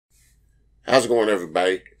How's it going,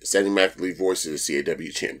 everybody? It's Eddie McAlee, voice of the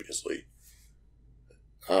CAW Champions League.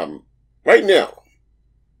 Right now,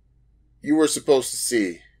 you were supposed to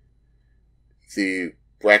see the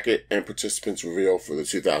bracket and participants reveal for the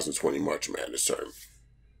 2020 March Madness tournament.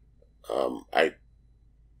 I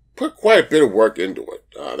put quite a bit of work into it.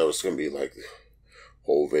 There was going to be like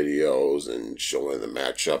whole videos and showing the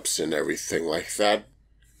matchups and everything like that.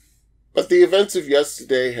 But the events of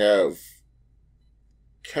yesterday have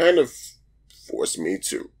kind of forced me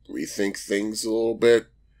to rethink things a little bit.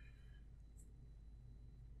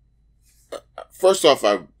 First off,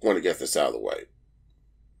 I want to get this out of the way.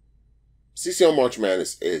 CCL March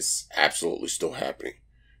Madness is absolutely still happening.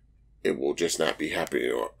 It will just not be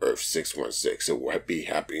happening on Earth 616. It will be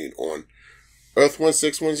happening on Earth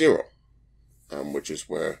 1610, which is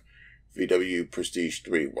where VW Prestige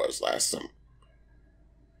 3 was last summer.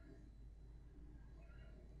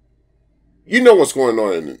 You know what's going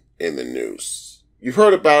on in the news. You've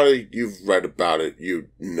heard about it, you've read about it, you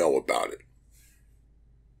know about it.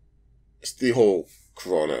 It's the whole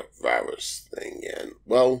coronavirus thing, and,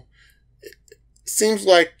 well, it seems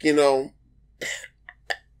like,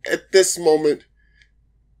 at this moment,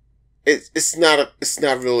 it's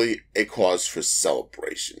not really a cause for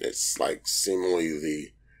celebration. It's like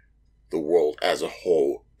seemingly the world as a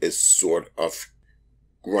whole is sort of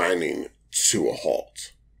grinding to a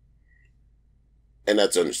halt. And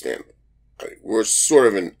that's understandable. I mean, we're sort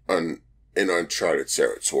of in uncharted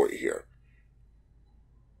territory here.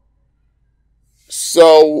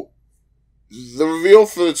 So, the reveal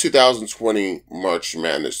for the 2020 March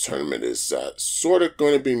Madness tournament is sort of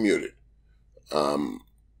going to be muted. I'm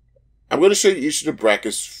going to show you each of the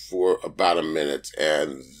brackets for about a minute,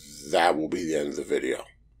 and that will be the end of the video.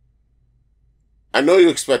 I know you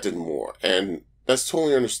expected more, and that's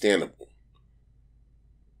totally understandable.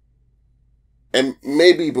 And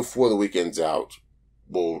maybe before the weekend's out,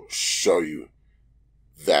 we'll show you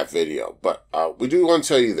that video. But we do want to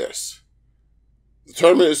tell you this. The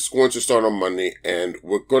tournament is going to start on Monday, and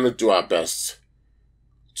we're going to do our best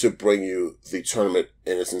to bring you the tournament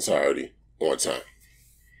in its entirety on time.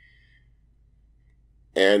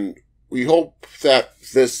 And we hope that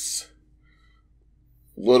this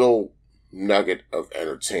little nugget of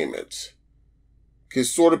entertainment can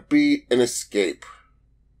sort of be an escape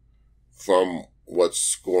from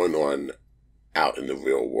what's going on out in the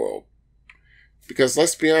real world. Because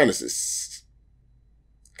let's be honest, it's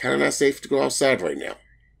kind of not safe to go outside right now.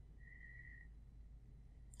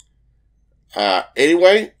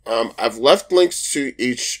 Anyway, I've left links to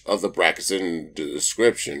each of the brackets in the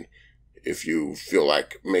description if you feel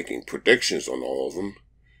like making predictions on all of them.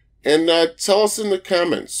 And tell us in the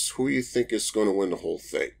comments who you think is going to win the whole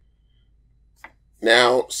thing.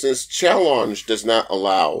 Now, since Challenge does not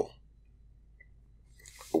allow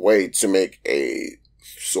a way to make a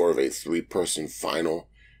sort of a 3-person final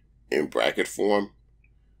in bracket form,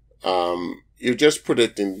 you're just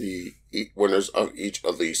predicting the winners of each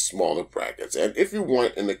of these smaller brackets. And if you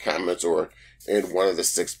want in the comments or in one of the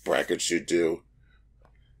 6 brackets you do,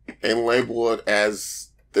 and label it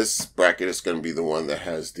as this bracket is going to be the one that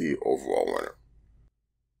has the overall winner.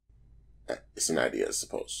 It's an idea, I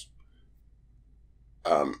suppose.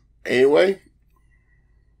 Anyway,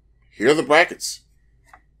 here are the brackets.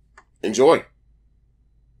 Enjoy.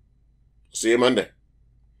 See you Monday.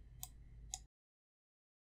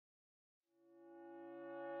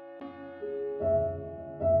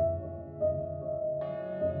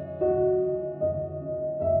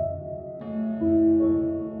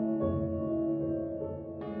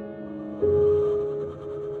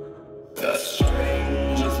 The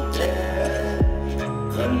stranger's dead,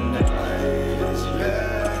 the night is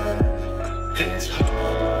red, his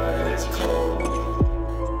heart is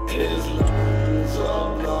cold, his lungs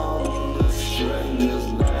are blown, the stranger's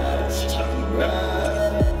last time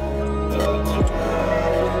red, the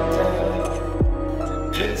crowd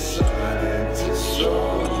dead, his silence is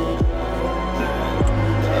strong.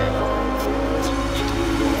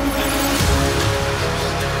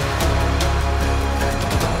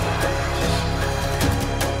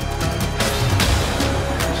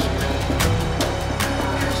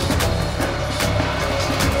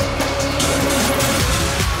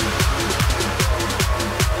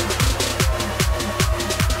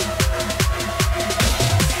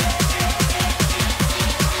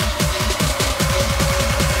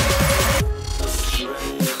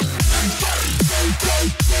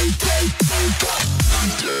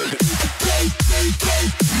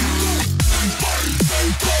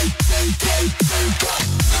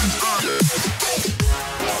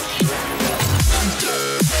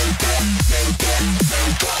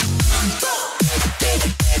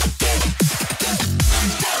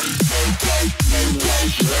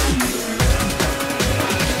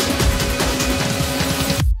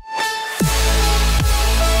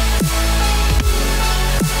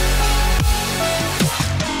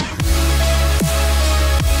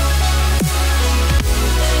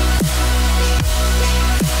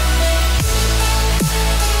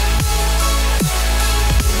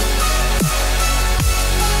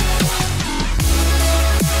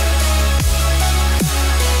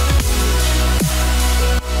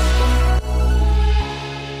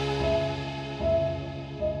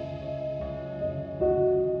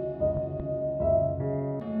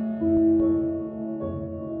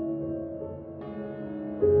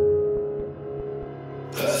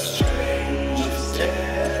 stranger's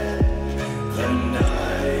dead. The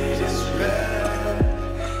night is red.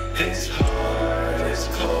 His heart is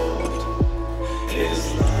cold.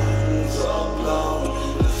 His lungs are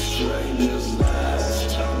blown. The stranger's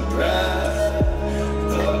last breath.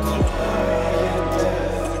 The quiet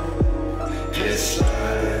death. His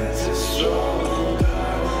silence is stronger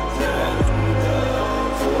than the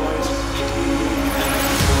voice he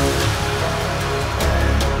has.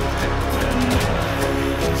 The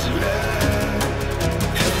night is red.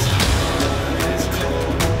 His heart is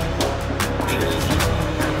cold. His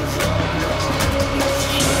lungs are blown.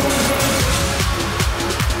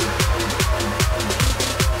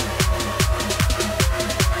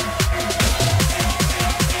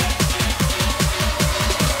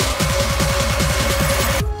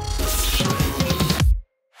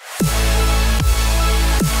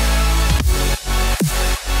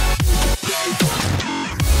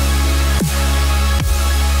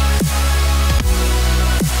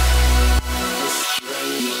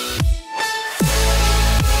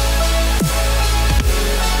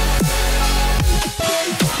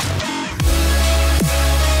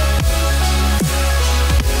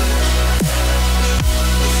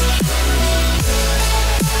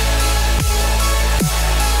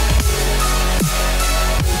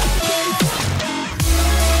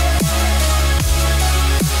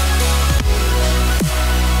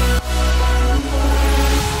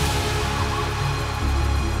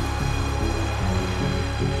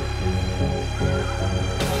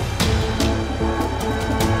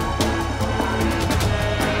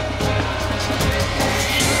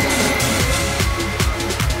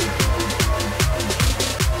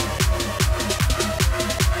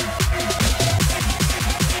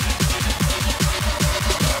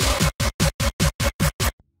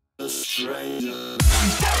 The stranger's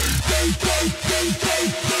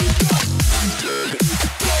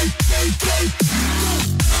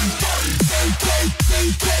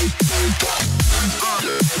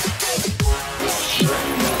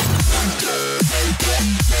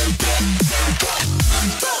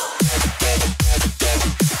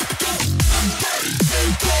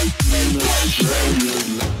stranger.